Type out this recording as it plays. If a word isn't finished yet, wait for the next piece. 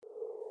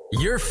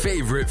Your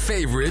favorite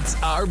favorites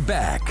are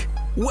back.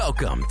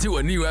 Welcome to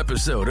a new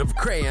episode of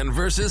Crayon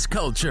vs.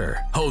 Culture,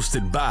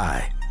 hosted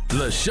by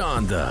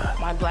LaShonda.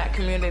 My black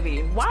community.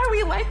 Why are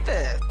we like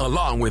this?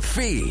 Along with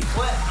Fee.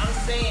 But I'm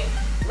saying,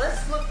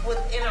 let's look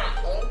within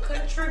our own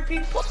country,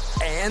 people.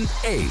 And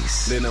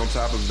Ace. Then on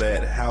top of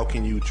that, how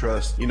can you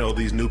trust,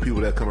 these new people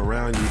that come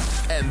around you?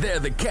 And they're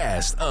the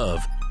cast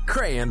of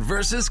Crayon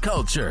vs.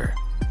 Culture.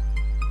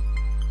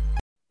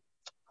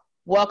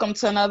 Welcome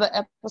to another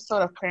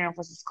episode of Crayon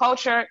vs.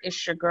 Culture.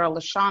 It's your girl,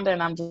 LaShonda,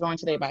 and I'm joined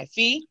today by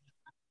Fee.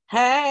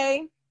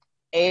 Hey.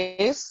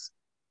 Ace.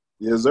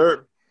 Yes,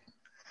 sir.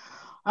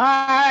 All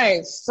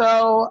right.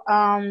 So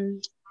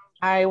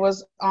I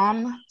was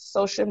on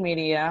social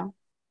media,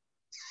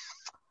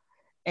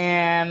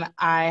 and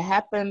I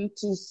happened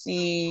to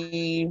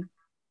see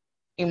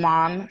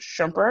Iman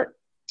Shumpert,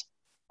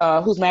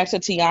 who's married to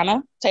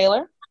Tiana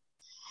Taylor.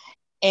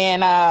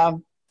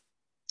 And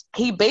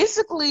he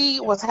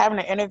basically was having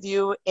an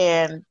interview,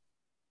 and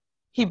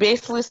he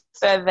basically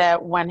said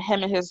that when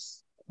him and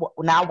his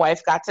now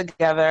wife got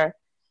together,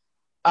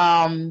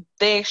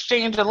 they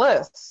exchanged a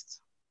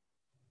list.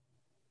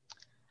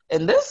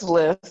 And this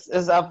list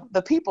is of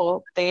the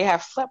people they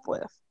have slept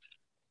with.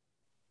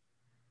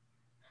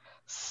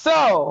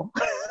 So,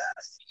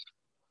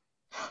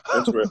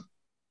 that's real.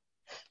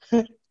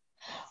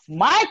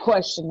 My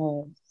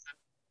question is,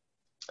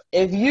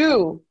 if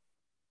you,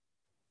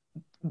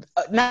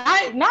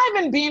 not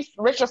even being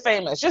rich or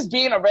famous, just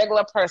being a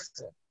regular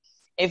person,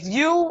 if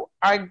you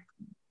are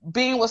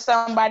being with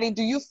somebody,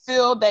 do you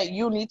feel that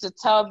you need to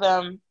tell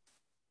them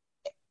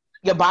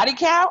your body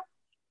count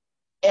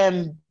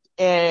and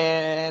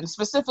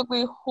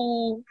specifically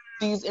who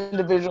these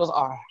individuals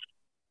are?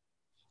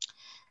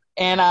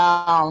 And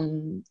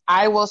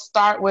I will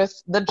start with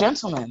the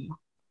gentleman,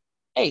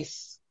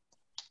 Ace.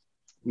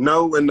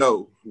 No and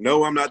no.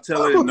 No, I'm not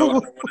telling it. No, I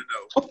don't want to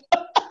know.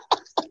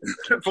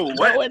 For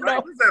what? No and no.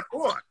 What is that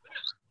for?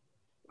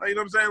 Like, you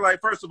know what I'm saying? Like,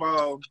 first of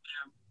all,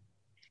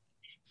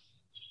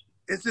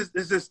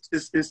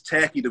 it's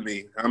tacky to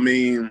me. I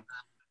mean,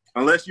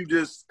 unless you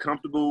just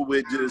comfortable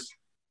with just,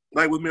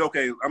 like with me,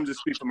 okay, I'm just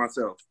speaking for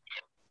myself.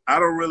 I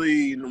don't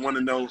really want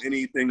to know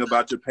anything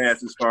about your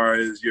past as far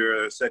as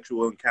your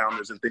sexual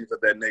encounters and things of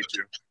that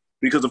nature.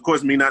 Because, of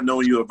course, me not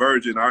knowing you're a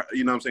virgin,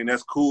 you know what I'm saying,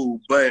 that's cool,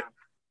 but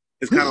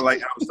it's kind of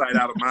like outside,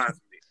 out of mind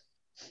for me.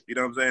 You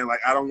know what I'm saying? Like,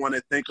 I don't want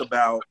to think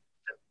about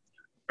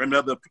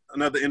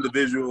another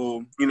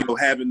individual,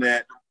 having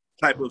that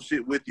type of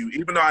shit with you.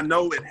 Even though I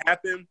know it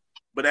happened,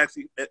 but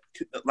actually,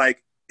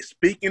 like,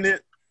 speaking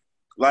it,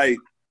 like,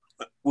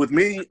 with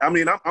me, I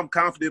mean, I'm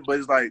confident, but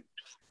it's like,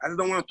 I just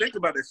don't want to think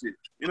about that shit.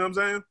 You know what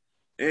I'm saying?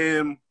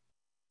 And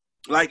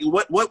like,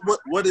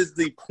 what is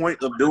the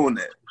point of doing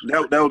that?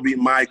 That would be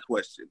my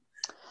question.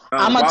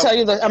 I'm gonna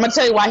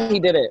tell you why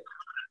he did it.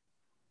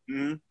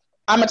 Mm-hmm.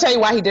 I'm gonna tell you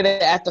why he did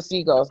it after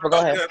Fee goes. But go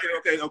ahead.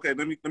 Okay.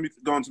 Let me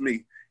go on to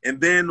me. And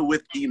then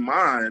with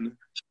Iman,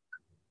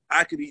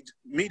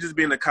 me just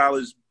being a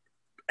college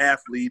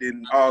athlete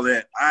and all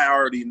that, I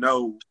already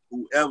know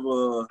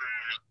whoever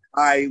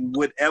I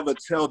would ever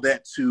tell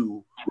that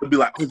to would be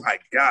like, oh my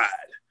God.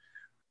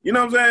 You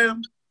know what I'm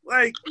saying?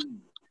 Like,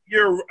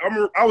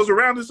 I was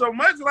around it so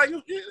much, like,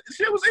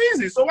 shit was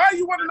easy. So why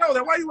you want to know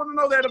that? Why you want to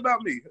know that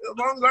about me? As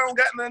long as I don't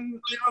got nothing,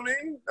 you know what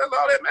I mean? That's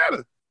all that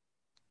matters.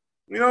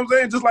 You know what I'm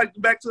saying? Just like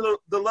back to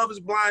the Love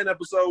is Blind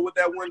episode with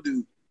that one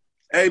dude.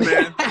 Hey,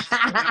 man,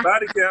 your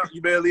body count,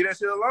 you better leave that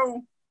shit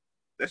alone.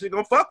 That shit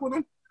gonna fuck with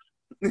him.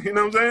 You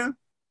know what I'm saying?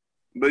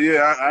 But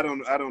yeah, I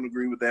don't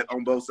agree with that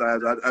on both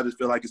sides. I just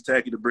feel like it's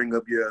tacky to bring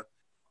up your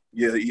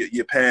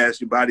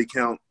past, your body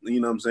count, you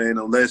know what I'm saying?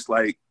 Unless,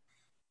 like,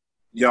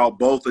 y'all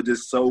both are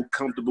just so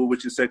comfortable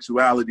with your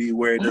sexuality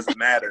where it doesn't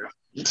matter.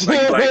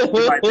 Like,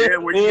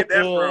 damn, where you get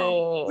that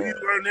from? Where you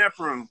learn that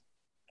from?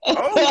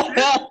 Oh,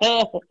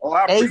 shit. Oh,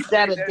 I appreciate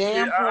that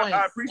damn shit. Point.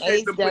 I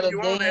appreciate them putting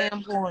you on that.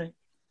 Point.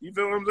 You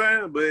feel what I'm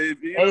saying? But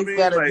if you know what I mean,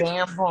 got a like,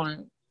 damn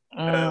point.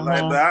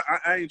 But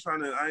I ain't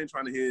trying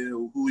to hear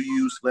who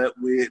you slept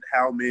with,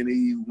 how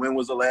many, when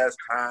was the last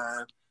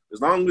time. As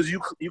long as you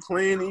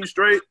clean and you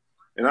straight,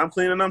 and I'm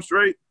clean and I'm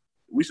straight,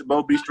 we should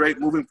both be straight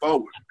moving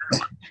forward.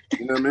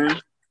 You know what I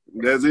mean?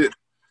 That's it.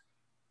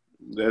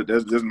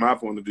 That's just my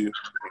point of view.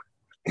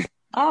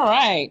 All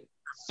right.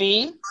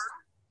 Fee?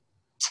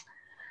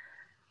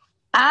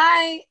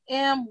 I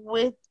am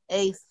with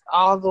Ace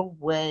all the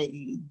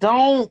way.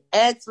 Don't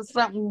ask for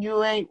something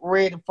you ain't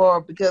ready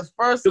for, because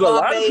first of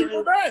all, baby,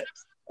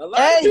 a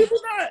lot of people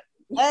not.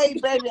 Hey,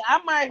 baby,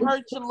 I might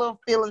hurt your little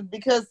feelings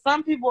because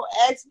some people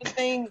ask for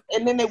things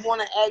and then they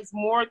want to ask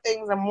more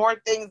things,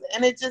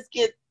 and it just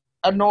gets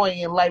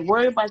annoying. Like,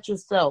 worry about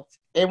yourself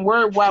and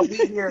worry why we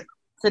here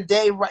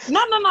today. Right?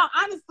 No.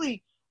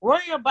 Honestly,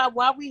 worry about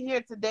why we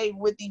here today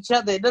with each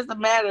other. It doesn't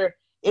matter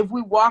if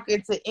we walk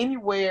into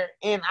anywhere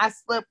and I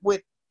slept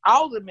with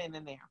all the men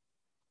in there.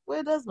 Well,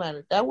 it does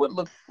matter. That would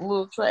look a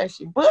little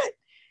trashy, but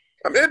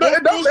I mean,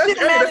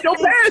 that's your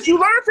past. You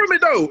learn from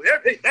it, though.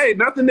 Hey,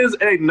 nothing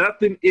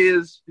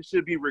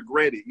should be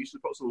regretted. You're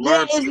supposed to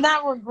learn. Yeah, it's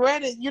not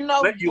regretted. You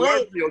know,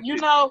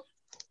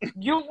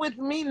 you with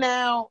me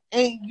now,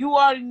 and you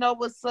already know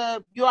what's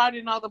up. You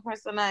already know the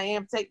person I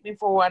am. Take me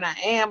for what I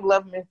am.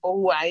 Love me for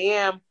who I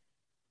am.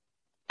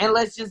 And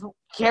let's just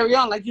carry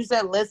on. Like you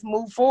said, let's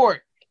move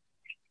forward.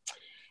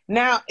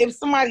 Now, if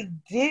somebody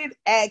did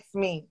ask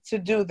me to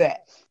do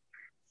that,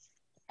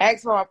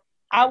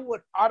 I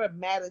would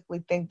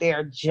automatically think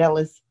they're a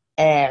jealous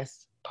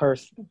ass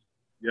person.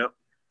 Yep,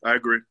 I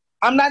agree.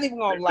 I'm not even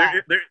gonna lie.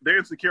 They're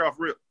insecure off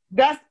rip.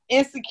 That's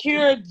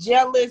insecure,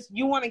 jealous.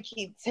 You want to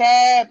keep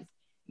tabs.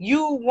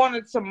 You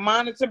wanted to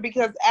monitor,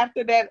 because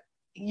after that,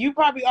 you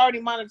probably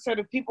already monitor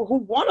the people who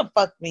want to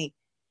fuck me.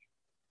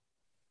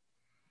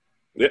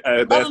 Yeah,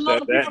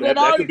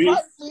 that could be.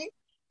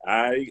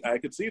 I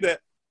could see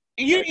that.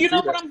 You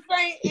know what I'm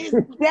saying?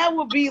 That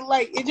would be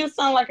like, it just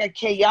sounds like a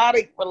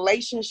chaotic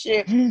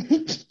relationship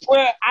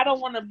where I don't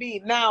want to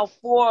be. Now,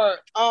 for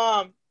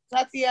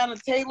Tatiana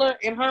Taylor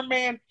and her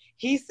man,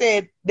 he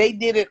said they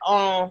did it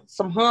on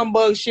some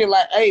humbug shit,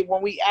 like, hey,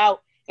 when we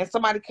out and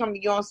somebody come to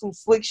you on some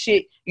slick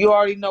shit, you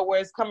already know where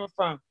it's coming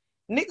from.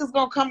 Niggas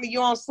gonna come to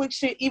you on slick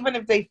shit even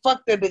if they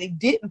fucked it, but they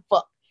didn't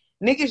fuck.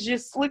 Niggas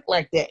just slick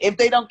like that. If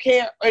they don't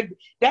care,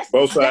 that's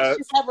just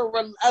have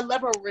a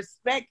level of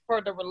respect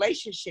for the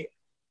relationship.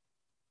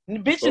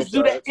 And bitches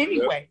do that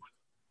anyway.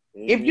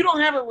 Yep. If you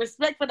don't have a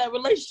respect for that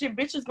relationship,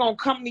 bitches gonna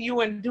come to you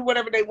and do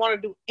whatever they want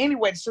to do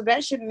anyway. So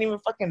that shouldn't even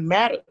fucking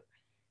matter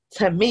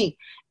to me.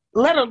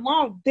 Let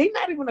alone, they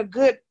not even a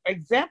good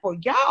example.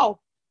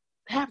 Y'all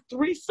have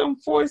threesome,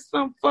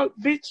 foursome, fuck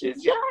bitches.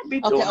 Y'all be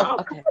doing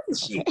all kinds of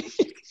shit.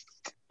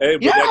 Hey,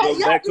 but that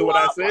goes back to what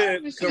I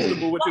said.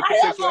 Comfortable with your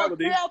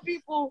sexuality. Tell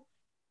people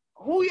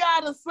who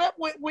y'all done slept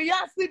with, when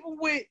y'all sleeping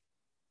with.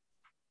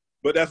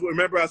 But that's what,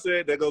 remember I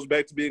said, that goes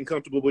back to being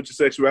comfortable with your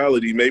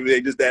sexuality. Maybe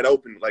they just that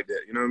open like that.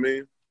 You know what I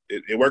mean?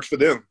 It works for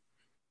them.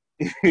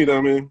 You know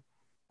what I mean?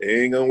 It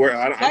ain't gonna work.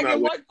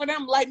 It worked for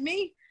them. Like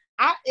me,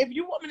 if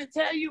you want me to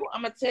tell you,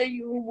 I'm gonna tell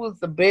you who was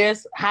the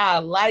best, how I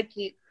like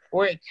it,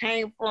 where it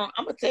came from.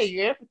 I'm gonna tell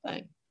you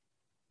everything.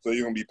 So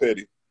you're gonna be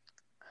petty,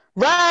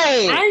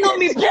 right? I ain't gonna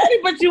be petty,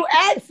 but you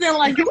asking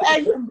like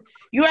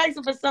you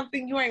asking for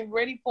something you ain't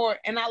ready for,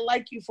 and I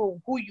like you for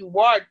who you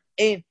are.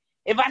 And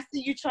if I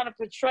see you trying to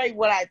portray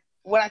what I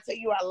tell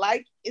you I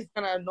like, it's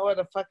gonna annoy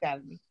the fuck out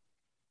of me.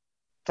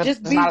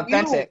 Just be not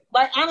authentic.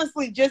 Like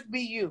honestly, just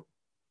be you.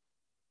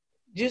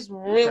 Just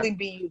really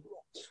be you.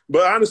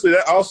 But honestly,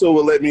 that also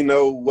will let me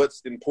know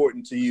what's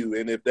important to you,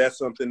 and if that's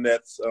something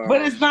that's.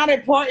 But it's not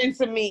important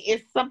to me.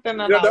 It's something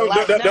that I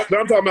like.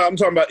 I'm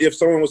talking about if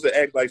someone was to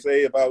act like,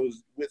 say, if I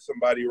was with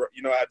somebody,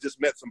 you know, I just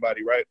met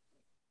somebody, right,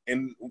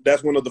 and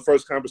that's one of the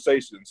first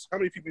conversations. How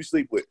many people you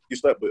sleep with? You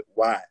slept with?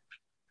 Why?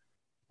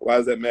 Why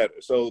does that matter?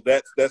 So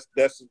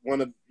that's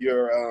one of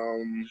your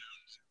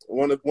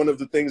one of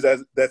the things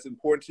that's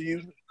important to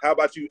you. How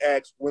about you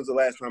ask, when's the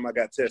last time I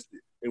got tested,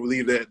 and we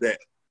leave that at that.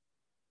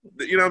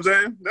 You know what I'm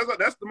saying?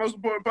 That's the most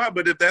important part.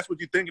 But if that's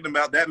what you're thinking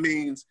about, that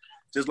means,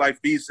 just like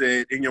Fee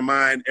said, in your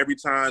mind, every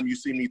time you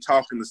see me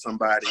talking to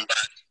somebody,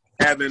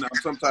 having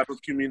some type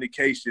of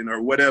communication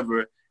or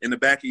whatever in the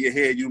back of your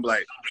head, you be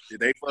like, did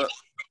they fuck?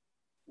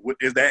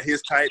 Is that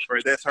his type or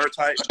that's her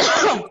type?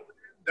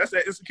 That's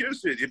that insecure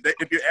shit.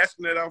 If you're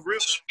asking that off real,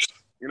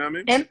 you know what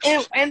I mean?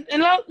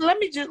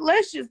 And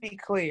let's just be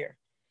clear.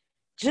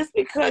 Just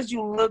because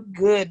you look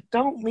good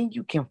don't mean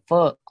you can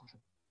fuck.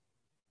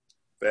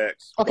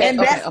 Facts. Okay, and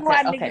that's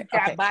why niggas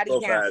got body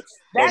count.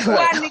 That's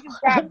why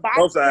niggas got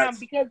body count,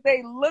 because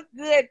they look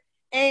good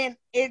and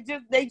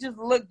they just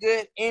look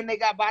good, and they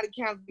got body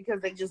counts because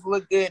they just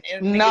look good.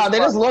 And no, they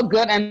just look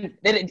good and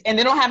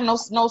they don't have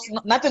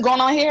nothing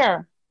going on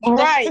here.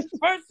 Right.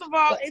 First of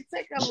all, it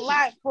take a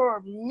lot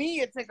for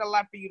me. It take a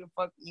lot for you to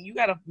fuck me. You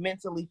gotta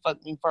mentally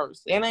fuck me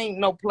first. It ain't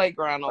no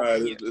playground over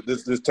here.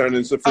 This turned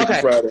into Freaky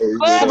Friday.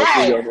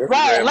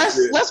 Right.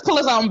 Let's pull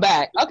it on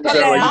back.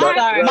 Okay.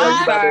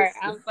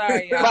 I'm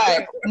sorry.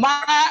 Right.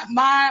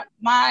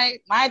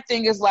 My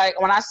thing is, like,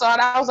 when I saw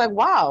it, I was like,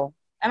 wow.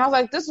 And I was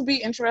like, this would be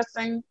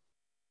interesting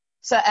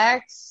to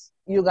ask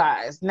you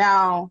guys.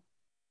 Now,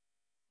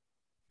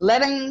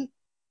 letting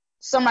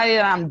somebody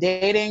that I'm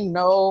dating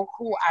know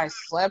who I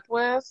slept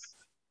with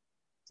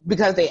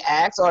because they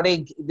asked, or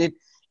if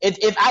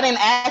I didn't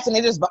ask and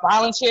they just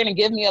volunteered and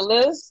give me a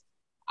list,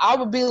 I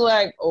would be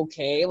like,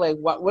 okay, like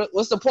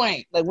what's the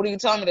point? Like, what are you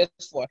telling me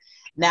this for?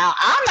 Now,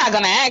 I'm not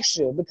gonna ask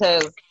you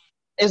because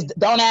it's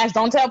don't ask,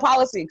 don't tell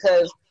policy.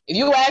 Because if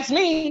you ask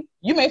me,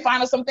 you may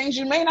find out some things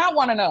you may not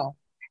want to know.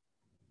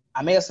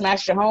 I may have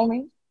smashed your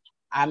homie.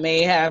 I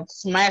may have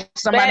smashed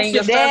somebody in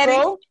your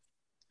circle.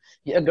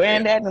 Your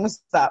granddad, let me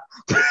stop.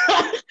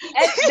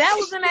 That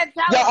was in that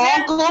Tyler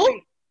Perry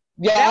movie.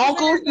 Your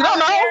uncle? You don't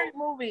know?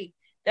 Movie.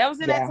 That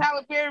was in that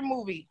Tyler Perry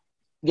movie.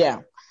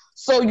 Yeah.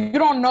 So you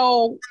don't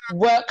know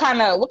what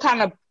kind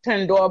of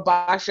Pandora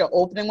box you're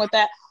opening with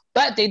that.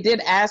 But they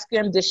did ask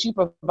him, did she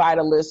provide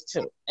a list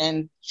too?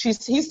 And he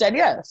said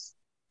yes.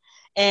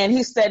 And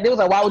he said, they was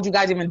like, why would you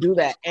guys even do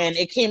that? And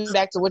it came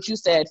back to what you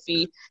said,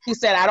 Fee. He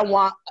said, I don't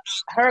want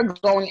her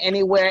going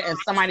anywhere and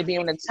somebody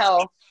being able to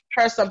tell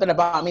her something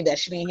about me that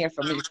she didn't hear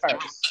from me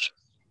first.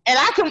 And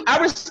I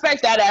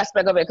respect that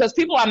aspect of it because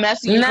people are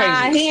messy and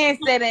crazy. He ain't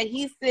said that.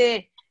 He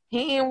said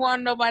he didn't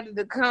want nobody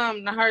to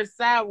come to her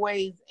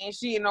sideways, and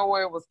she didn't know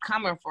where it was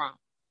coming from.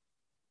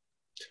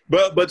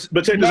 But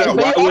check this out.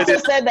 But he also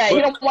said that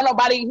he don't want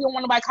nobody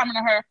coming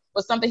to her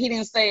with something he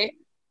didn't say.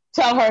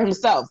 Tell her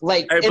himself,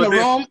 like in a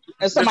room,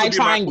 and somebody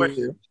trying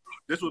you.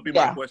 This would be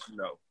my question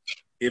though.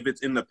 If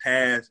it's in the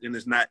past and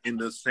it's not in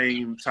the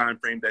same time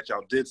frame that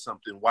y'all did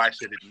something, why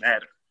should it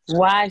matter?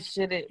 Why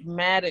should it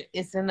matter?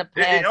 It's in the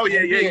past.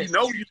 You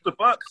used to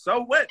fuck.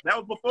 So what? That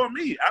was before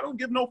me. I don't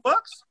give no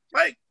fucks.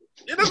 Like,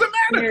 it doesn't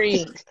matter.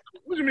 Period.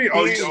 What do you mean?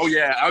 Oh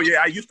yeah.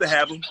 I used to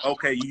have him.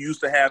 Okay, you used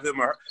to have him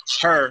or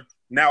her.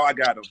 Now I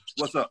got him.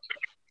 What's up?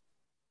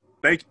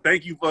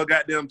 Thank you for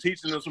goddamn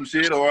teaching them some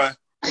shit or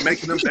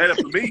making them better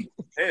for me.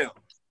 Hell.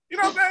 You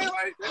know what I'm saying?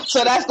 Like,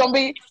 so that's gonna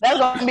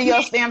be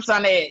your stance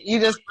on it. You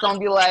just gonna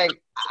be like,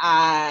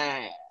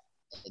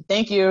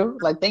 thank you.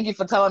 Like, thank you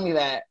for telling me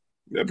that.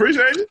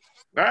 Appreciate it.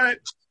 All right.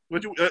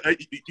 What you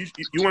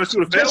want to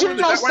shoot a fail?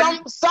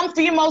 But some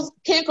females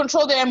can't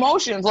control their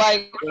emotions.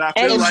 Like,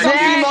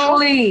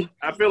 exactly.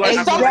 I feel like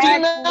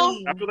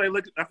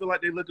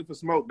they're looking for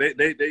smoke. They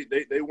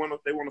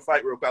want to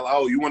fight real quick. Like,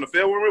 oh, you want to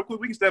fail one real quick?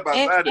 We can step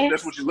outside if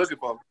that's what you're looking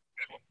for.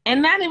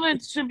 And not even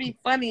should be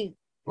funny.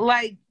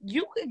 Like,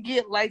 you could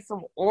get like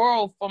some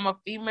oral from a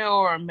female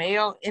or a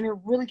male, and it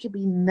really could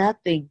be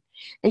nothing.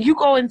 And you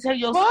go and tell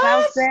your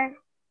spouse that.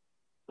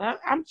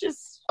 I'm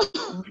just,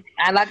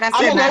 like I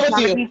said, I'm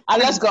with you.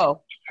 Let's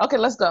go. Okay,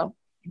 let's go.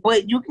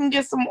 But you can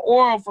get some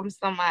oral from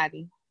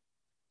somebody,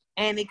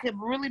 and it could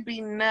really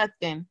be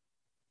nothing.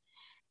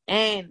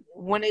 And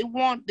when they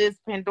want this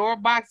Pandora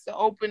box to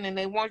open, and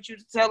they want you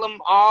to tell them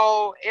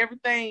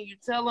everything, you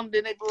tell them,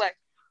 then they be like,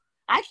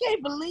 "I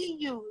can't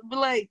believe you." Be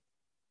like,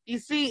 you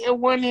see, it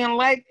wasn't even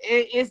like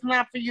it's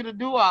not for you to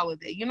do all of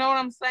that. You know what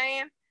I'm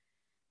saying?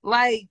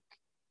 Like,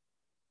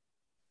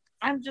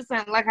 I'm just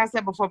saying, like I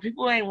said before,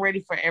 people ain't ready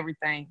for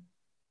everything.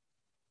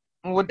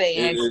 What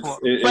they ask for.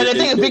 But the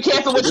thing is, be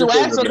careful what you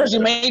ask for because you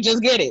may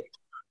just get it.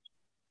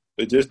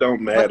 It just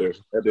don't matter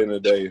at the end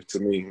of the day to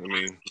me. I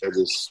mean,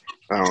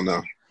 I don't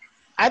know.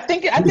 I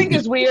think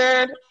it's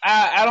weird.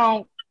 I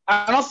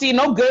don't see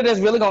no good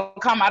that's really gonna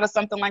come out of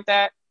something like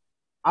that.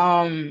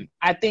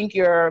 I think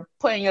you're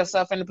putting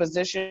yourself in a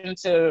position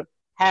to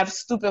have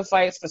stupid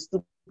fights for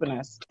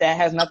stupidness that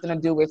has nothing to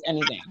do with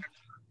anything.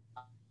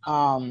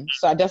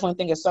 So I definitely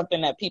think it's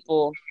something that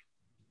people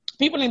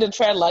need to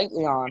tread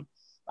lightly on.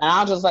 And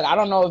I'm just like, I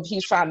don't know if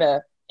he's trying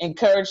to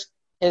encourage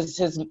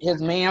his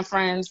man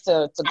friends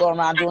to go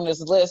around doing this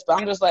list, but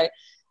I'm just like,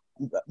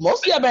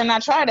 most of y'all better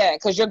not try that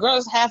because your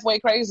girl's halfway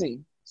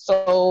crazy.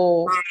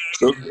 So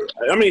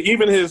I mean,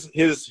 even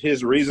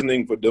his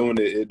reasoning for doing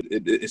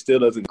it still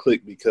doesn't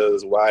click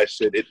because why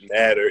should it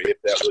matter if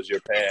that was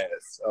your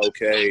past?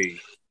 Okay,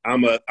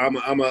 I'm an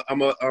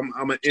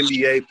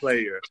NBA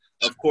player.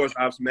 Of course,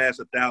 I've smashed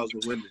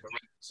 1,000 women.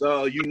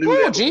 So you knew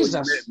that before you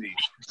met me.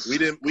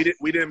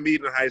 We didn't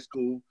meet in high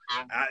school.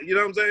 You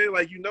know what I'm saying?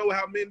 Like, you know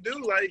how men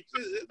do. Like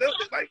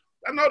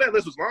I know that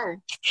list was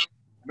long.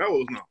 No, it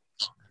was long.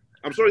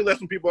 I'm sure he left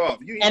some people off.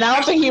 And I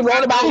don't think he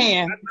wrote it by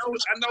hand. I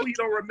know he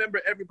don't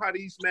remember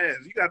everybody he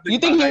smashed. You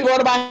think he wrote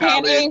it by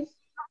hand, Dave?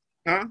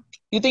 Huh?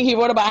 You think he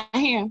wrote it by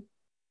hand?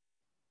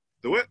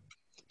 The what?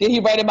 Did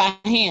he write it by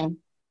hand?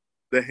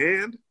 The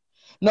hand?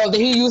 No, did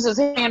he use his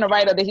hand to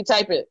write or did he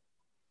type it?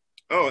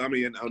 Oh, I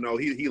mean, no,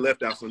 he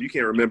left out some. You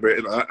can't remember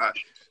it.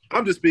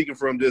 I'm just speaking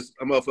from just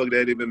a motherfucker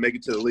that didn't even make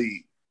it to the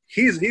league.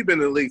 He's been in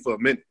the league for a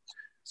minute.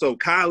 So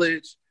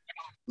college,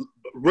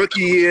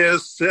 rookie year,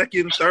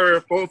 second,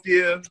 third, fourth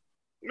year.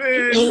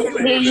 Man,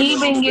 he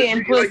been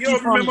getting pussy. You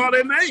don't remember all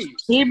their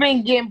names. He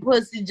been getting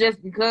pussy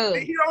just because.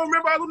 He don't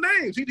remember all the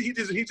names.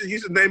 He's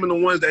just naming the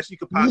ones that she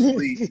could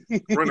possibly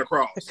run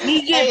across.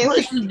 He get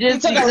pussy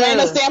just he took a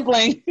random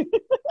sampling.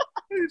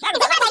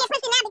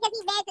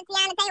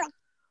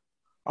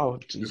 Oh,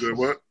 Jesus. You said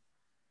what?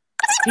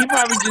 He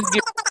probably just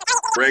get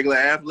regular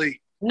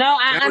athlete. No,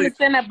 I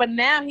understand that, but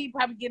now he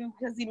probably getting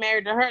because he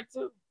married to her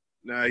too.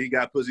 Nah, he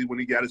got pussy when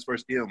he got his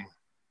first M.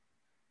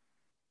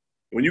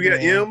 When you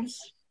get M's.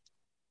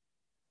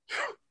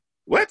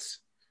 What?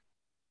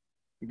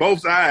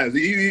 Both sides.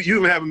 You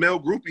even have male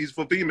groupies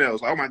for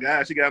females. Like, oh my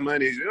God, she got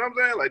money. You know what I'm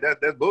saying? Like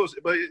that's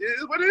bullshit. But it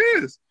is what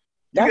it is.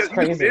 That's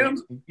crazy.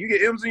 You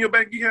get M's in your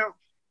bank account.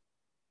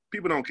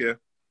 People don't care.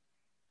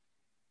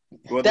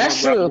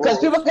 That's true because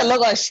people can look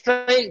like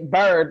straight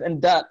birds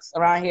and ducks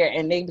around here,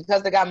 and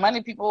because they got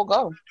money, people will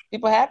go.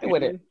 People happy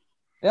with it.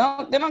 They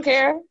don't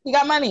care. He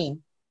got money.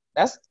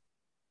 That's.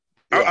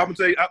 I'm gonna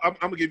tell you. I'm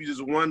gonna give you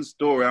just one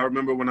story. I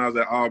remember when I was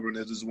at Auburn.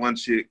 There's this one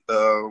chick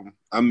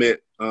I met.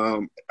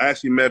 I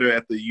actually met her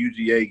at the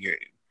UGA game,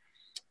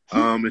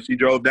 and she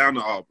drove down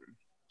to Auburn.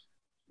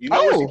 You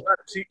know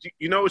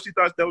what she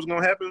thought that was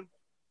gonna happen?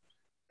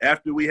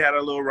 After we had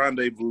our little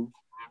rendezvous,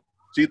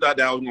 she thought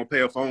that I was gonna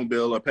pay a phone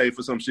bill or pay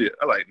for some shit.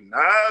 I'm like,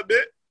 nah,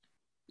 bitch.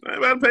 I ain't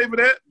about to pay for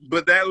that.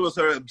 But that was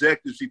her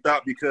objective. She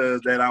thought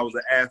because that I was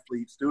an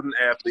athlete, student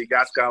athlete,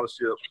 got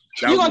scholarship.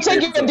 You gonna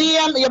take your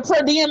DM, your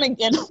per diem, and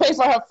pay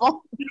for her phone?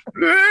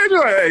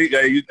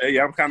 Hey,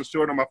 I'm kind of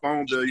short on my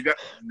phone bill. You got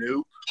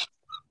nope.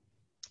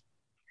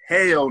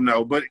 Hell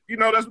no. But you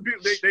know that's what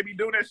people, they be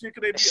doing that shit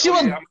because they be. She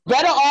was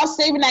better off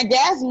saving that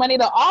gas money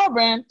to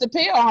Auburn to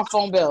pay on her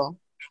phone bill.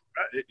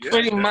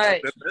 Pretty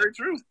much. That's very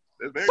true.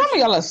 Some of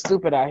y'all are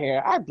stupid out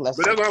here. I bless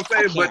you. But that's what I'm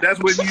saying. But that's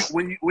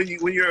when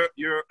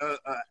you're an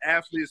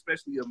athlete,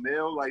 especially a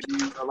male. Like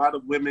a lot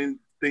of women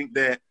think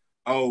that,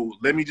 oh,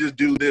 let me just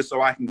do this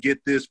so I can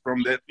get this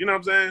from that. You know what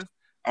I'm saying?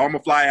 I'm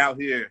gonna fly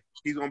out here.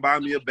 He's gonna buy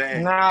me a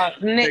bag. Nah,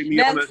 Nick,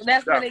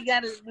 that's where they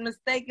got it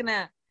mistaken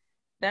at.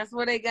 That's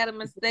where they got it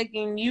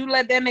mistaken. You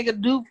let that nigga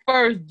do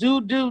first.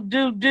 Do.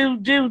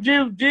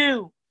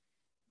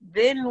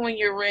 Then when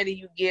you're ready,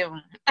 you give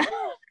him.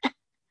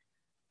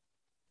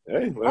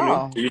 Hey,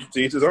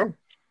 teach his own.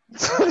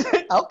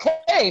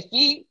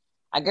 Okay,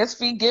 I guess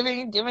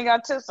giving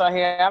out tips out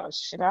here. I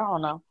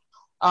don't know.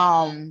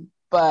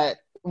 But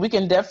we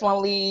can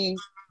definitely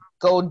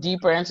go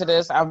deeper into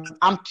this.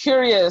 I'm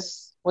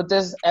curious with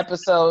this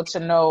episode to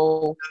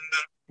know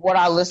what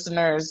our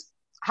listeners,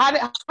 how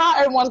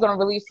everyone's gonna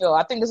really feel.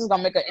 I think this is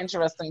gonna make an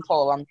interesting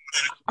poll. I'm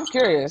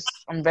curious.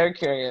 I'm very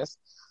curious.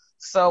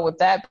 So with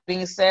that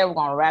being said, we're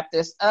gonna wrap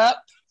this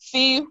up.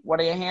 Fee, what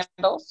are your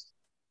handles?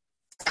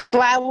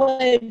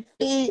 Flywood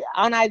Fee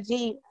on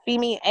IG,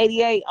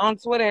 FeeMe88 on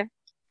Twitter.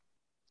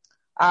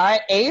 All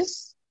right,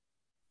 Ace.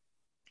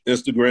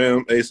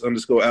 Instagram,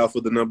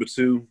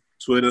 Ace_Alpha2.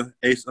 Twitter,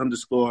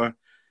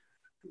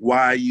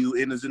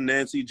 Ace_YU. N as in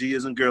Nancy, G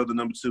as in girl,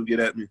 2. Get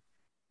at me.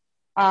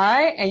 All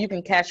right, and you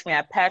can catch me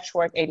at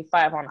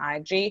Patchwork85 on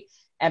IG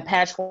and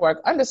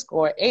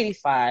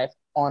Patchwork_85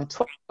 on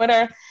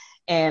Twitter,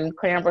 and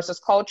Crayon vs.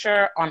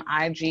 Culture on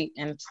IG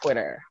and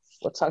Twitter.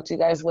 We'll talk to you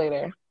guys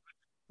later.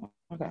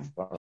 Okay.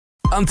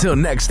 Until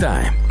next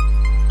time,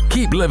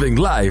 keep living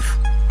life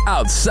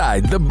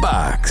outside the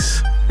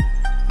box.